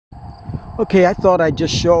Okay, I thought I'd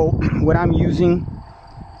just show what I'm using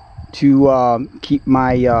to keep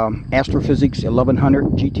my Astro Physics 1100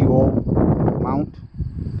 GTO mount.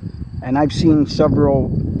 And I've seen several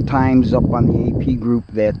times up on the AP group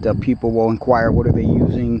that people will inquire what are they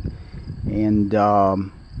using, and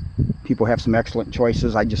people have some excellent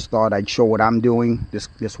choices. I just thought I'd show what I'm doing.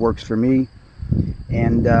 This works for me.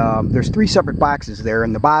 And there's 3 separate boxes there.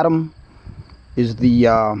 In the bottom is the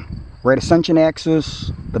right Ascension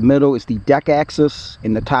axis, the middle is the deck axis,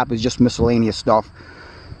 and the top is just miscellaneous stuff.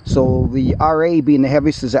 So the RA being the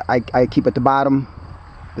heaviest is I keep at the bottom,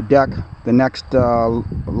 the deck the next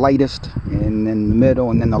lightest, and then the middle,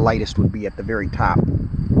 and then the lightest would be at the very top.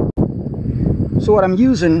 So what I'm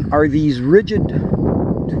using are these rigid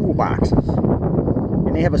toolboxes,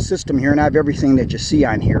 and they have a system here, and I have everything that you see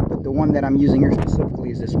on here, but the one that I'm using here specifically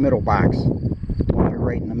is this middle box, the one here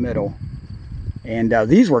right in the middle. And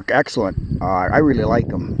these work excellent. I really like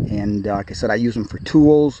them, and like I said, I use them for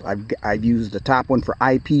tools. I've used the top one for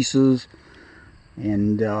eyepieces,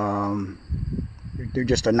 and they're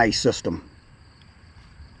just a nice system.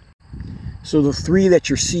 So the 3 that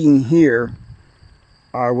you're seeing here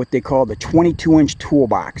are what they call the 22-inch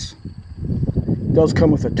toolbox. It does come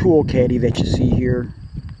with a tool caddy that you see here,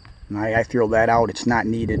 and I throw that out. It's not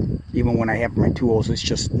needed. Even when I have my tools, it's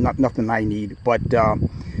just nothing I need. But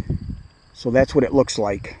so that's what it looks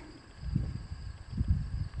like.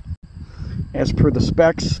 As per the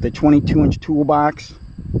specs, the 22-inch toolbox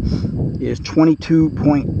is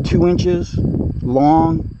 22.2 inches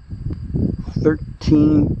long,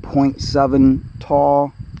 13.7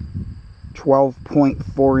 tall,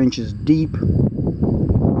 12.4 inches deep,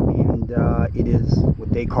 and it is what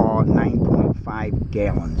they call 9.5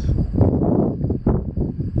 gallons.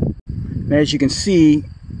 And as you can see,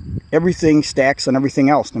 everything stacks on everything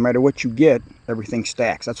else. No matter what you get, everything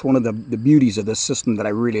stacks. That's one of the beauties of this system that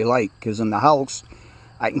I really like, because in the house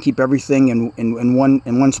I can keep everything in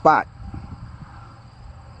one spot.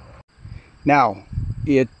 Now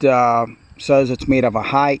it says it's made of a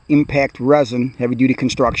high impact resin, heavy duty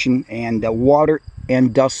construction, and water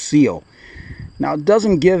and dust seal. Now it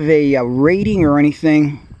doesn't give a rating or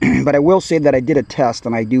anything, but I will say that I did a test,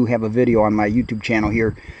 and I do have a video on my YouTube channel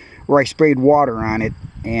here where I sprayed water on it,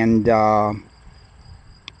 and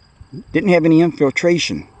didn't have any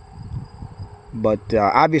infiltration. But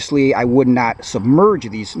obviously I would not submerge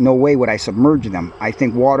these. No way would I submerge them. I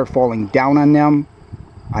think water falling down on them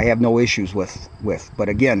I have no issues with. But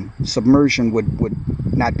again, submersion would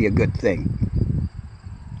not be a good thing.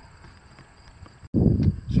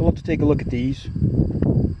 So let's take a look at these.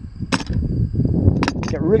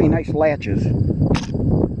 Got really nice latches.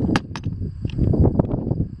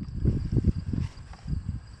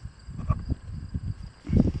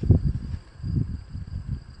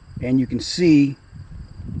 And you can see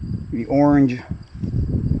the orange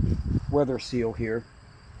weather seal here.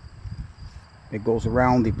 It goes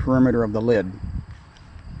around the perimeter of the lid.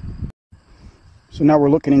 So now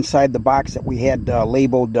we're looking inside the box that we had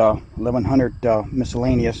labeled 1100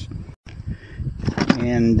 miscellaneous.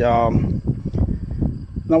 And now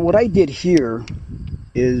what I did here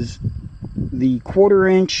is the 1/4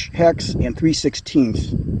 inch hex and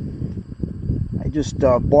 3/16. I just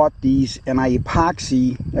bought these, and I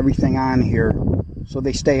epoxy everything on here so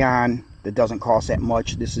they stay on. That doesn't cost that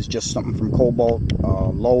much. This is just something from Cobalt,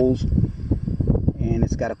 Lowe's, and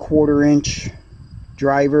it's got a 1/4 inch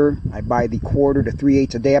driver. I buy the 1/4 to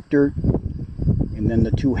 3/8 adapter, and then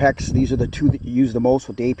the 2 hex. These are the 2 that you use the most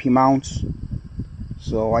with the AP mounts.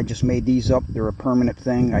 So I just made these up. They're a permanent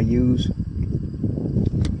thing I use.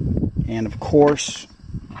 And of course,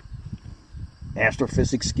 Astro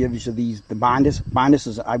Physics gives you the Bondis. Bondis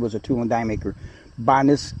is, I was a tool and die maker.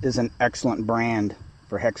 Bondis is an excellent brand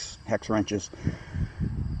for hex wrenches.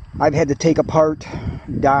 I've had to take apart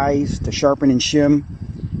dies to sharpen and shim,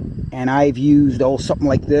 and I've used something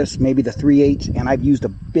like this, maybe the 3/8, and I've used a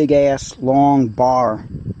big ass long bar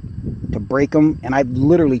to break them, and I've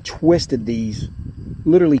literally twisted these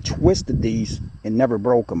and never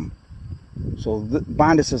broke them. So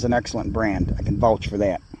Bondis is an excellent brand. I can vouch for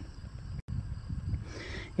that.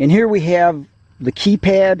 And here we have the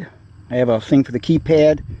keypad. I have a thing for the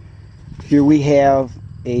keypad. Here we have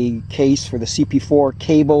a case for the CP4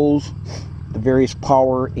 cables, the various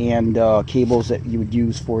power and cables that you would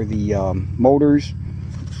use for the motors.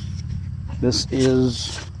 This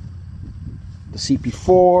is the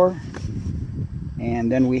CP4, and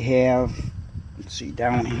then we have, let's see,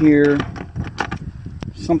 down here,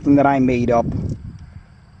 something that I made up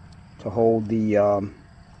to hold the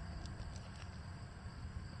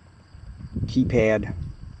keypad.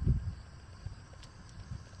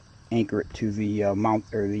 anchor it to the mount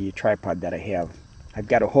or the tripod that I have. I've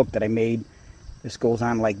got a hook that I made. This goes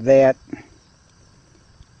on like that.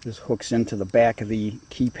 This hooks into the back of the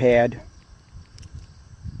keypad.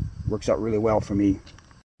 Works out really well for me.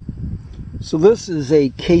 So this is a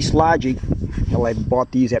Case Logic. Well, I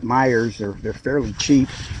bought these at Myers. They're fairly cheap,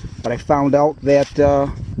 but I found out that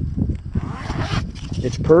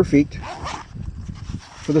it's perfect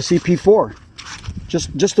for the CP4.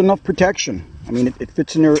 Just enough protection. I mean, it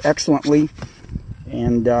fits in there excellently,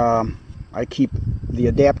 and I keep the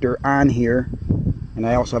adapter on here, and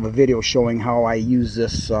I also have a video showing how I use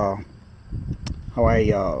this, how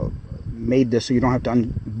I made this so you don't have to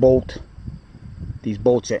unbolt these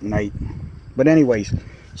bolts at night. But anyways,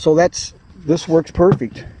 so this works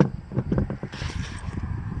perfect.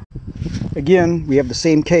 Again, we have the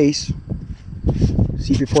same case,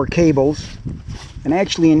 CP4 cables, and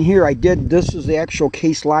actually in here this is the actual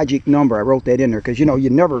Case Logic number. I wrote that in there because you know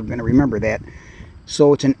you're never going to remember that.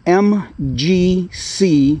 So it's an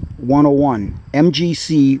MGC 101,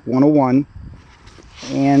 MGC 101,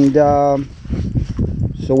 and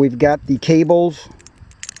so we've got the cables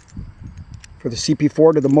for the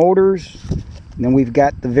CP4 to the motors, and then we've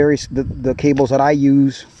got the cables that I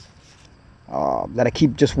use that I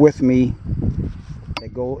keep just with me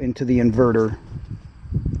that go into the inverter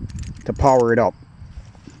to power it up.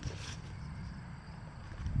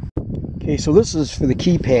 Okay, so this is for the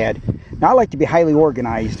keypad. Now I like to be highly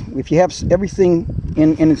organized. If you have everything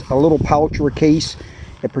in a little pouch or a case,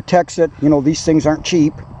 it protects it. You know, these things aren't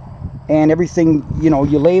cheap, and everything, you know,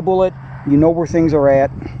 you label it, you know where things are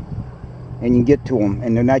at, and you get to them,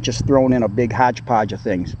 and they're not just thrown in a big hodgepodge of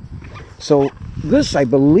things. So this, I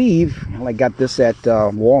believe, well, I got this at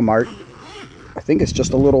Walmart. I think it's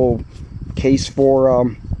just a little case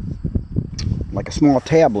for like a small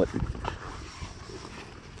tablet.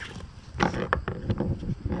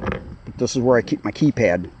 But this is where I keep my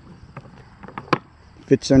keypad.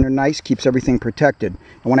 Fits in there nice, keeps everything protected.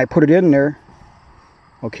 And when I put it in there,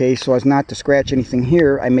 okay, so as not to scratch anything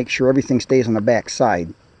here, I make sure everything stays on the back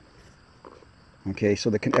side. Okay,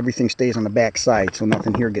 so everything stays on the back side, so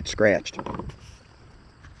nothing here gets scratched. So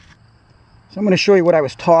I'm going to show you what I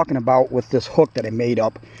was talking about with this hook that I made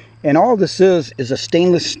up. And all this is a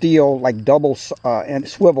stainless steel, like double and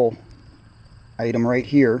swivel item right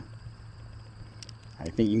here. I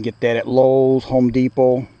think you can get that at Lowe's, Home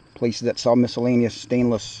Depot, places that sell miscellaneous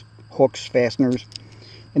stainless hooks, fasteners.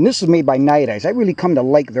 And this is made by Night Eyes. I really come to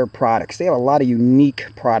like their products. They have a lot of unique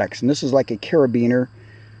products. And this is like a carabiner,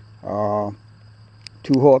 2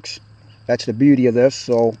 hooks. That's the beauty of this.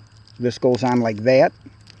 So this goes on like that.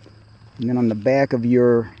 And then on the back of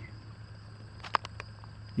you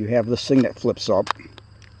have this thing that flips up.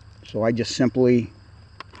 So I just simply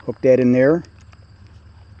hook that in there.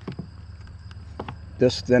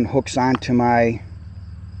 This then hooks onto my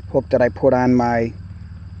hook that I put on my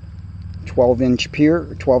 12-inch pier,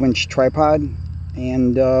 12-inch tripod,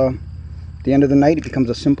 and at the end of the night it becomes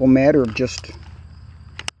a simple matter of just,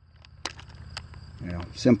 you know,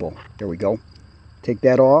 simple. There we go. Take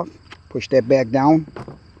that off, push that back down,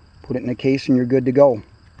 put it in a case, and you're good to go.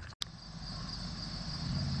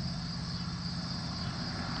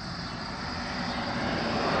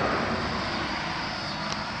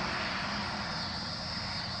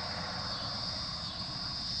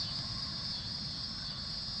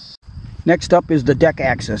 Next up is the deck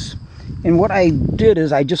axis. And what I did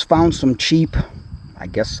is I just found some cheap, I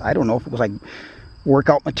guess, I don't know if it was like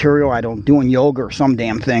workout material, I don't, doing yoga or some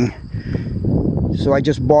damn thing. So I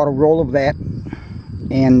just bought a roll of that.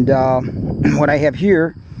 And what I have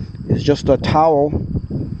here is just a towel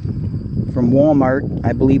from Walmart.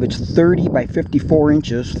 I believe it's 30 by 54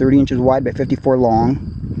 inches, 30 inches wide by 54 long.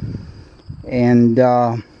 And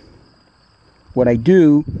what I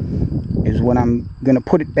do is when I'm going to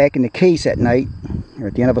put it back in the case at night, or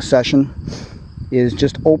at the end of a session, is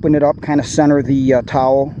just open it up, kind of center the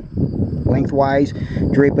towel lengthwise,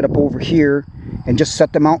 drape it up over here, and just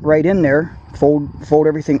set the mount right in there, fold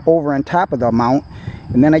everything over on top of the mount,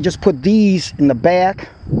 and then I just put these in the back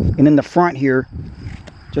and in the front here,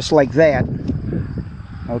 just like that,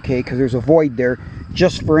 okay, because there's a void there,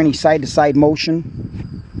 just for any side-to-side motion.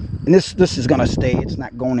 And this is going to stay, it's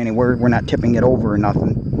not going anywhere, we're not tipping it over or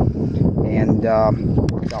nothing. And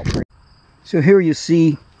worked out great. So here you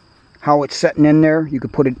see how it's setting in there. You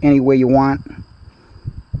could put it any way you want.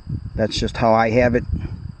 That's just how I have it.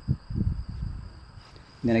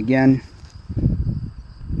 Then again,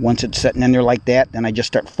 once it's setting in there like that, then I just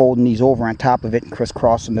start folding these over on top of it and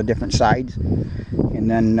crisscrossing the different sides. And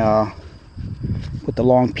then put the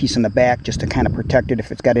long piece in the back just to kind of protect it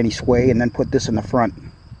if it's got any sway, and then put this in the front.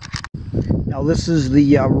 Now this is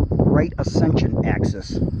the right Ascension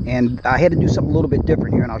axis, and I had to do something a little bit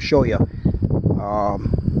different here, and I'll show you.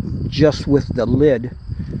 Just with the lid,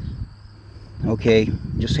 okay,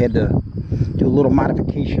 just had to do a little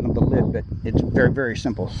modification of the lid, but it's very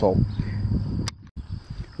simple. So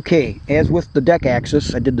okay, as with the deck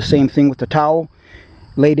axis, I did the same thing with the towel,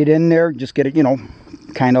 laid it in there, just get it, you know,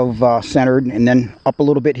 kind of centered, and then up a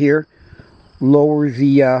little bit here, lower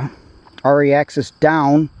the RA axis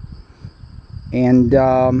down, and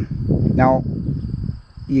now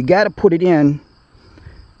you got to put it in,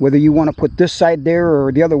 whether you want to put this side there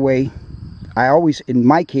or the other way. I always, in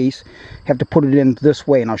my case, have to put it in this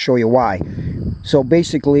way, and I'll show you why. So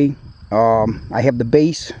basically, I have the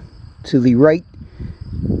base to the right,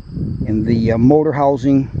 and the motor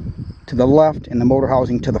housing to the left, and the motor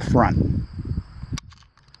housing to the front.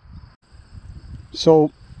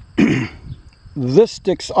 So this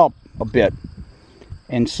sticks up a bit,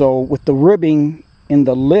 and so with the ribbing in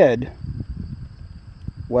the lid,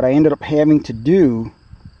 what I ended up having to do,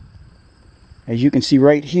 as you can see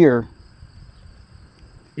right here,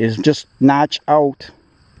 is just notch out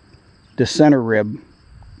the center rib.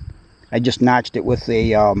 I just notched it with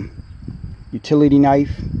a utility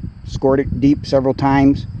knife, scored it deep several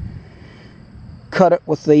times, cut it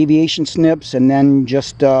with the aviation snips, and then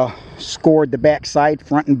just scored the back side,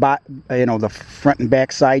 front and back, you know, the front and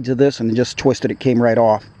back sides of this, and just twisted it, came right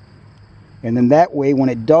off. And then that way, when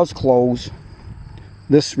it does close,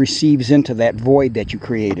 this receives into that void that you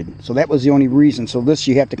created. So that was the only reason. So this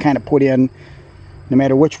you have to kind of put in, no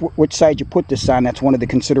matter which side you put this on. That's one of the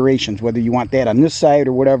considerations, whether you want that on this side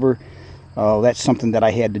or whatever. That's something that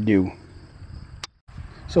I had to do.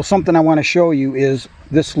 So something I want to show you is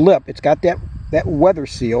this lip. It's got that weather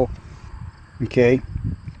seal, okay,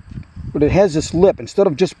 but it has this lip. Instead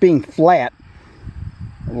of just being flat,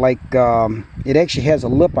 like it actually has a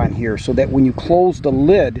lip on here, so that when you close the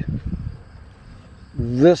lid,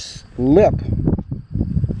 this lip,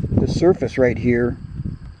 the surface right here,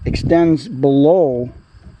 extends below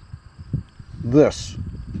this.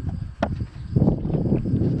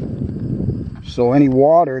 So any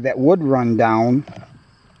water that would run down,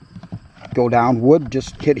 go down, would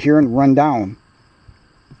just hit here and run down.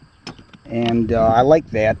 And I like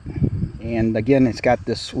that. And again, it's got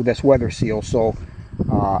this weather seal. So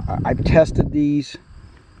I've tested these,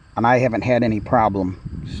 and I haven't had any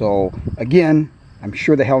problem. So again, I'm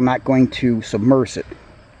sure the hell not going to submerge it.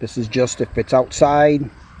 This is just if it's outside,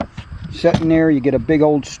 sitting there, you get a big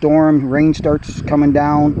old storm, rain starts coming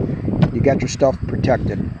down, you got your stuff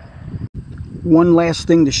protected. One last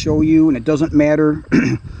thing to show you, and it doesn't matter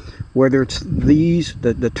whether it's these,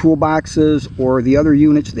 the toolboxes, or the other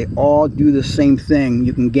units, they all do the same thing.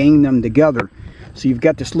 You can gang them together. So you've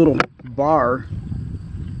got this little bar,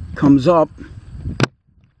 comes up,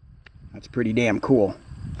 that's pretty damn cool.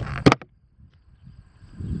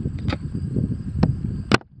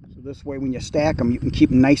 So this way when you stack them, you can keep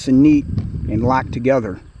them nice and neat and locked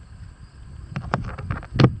together.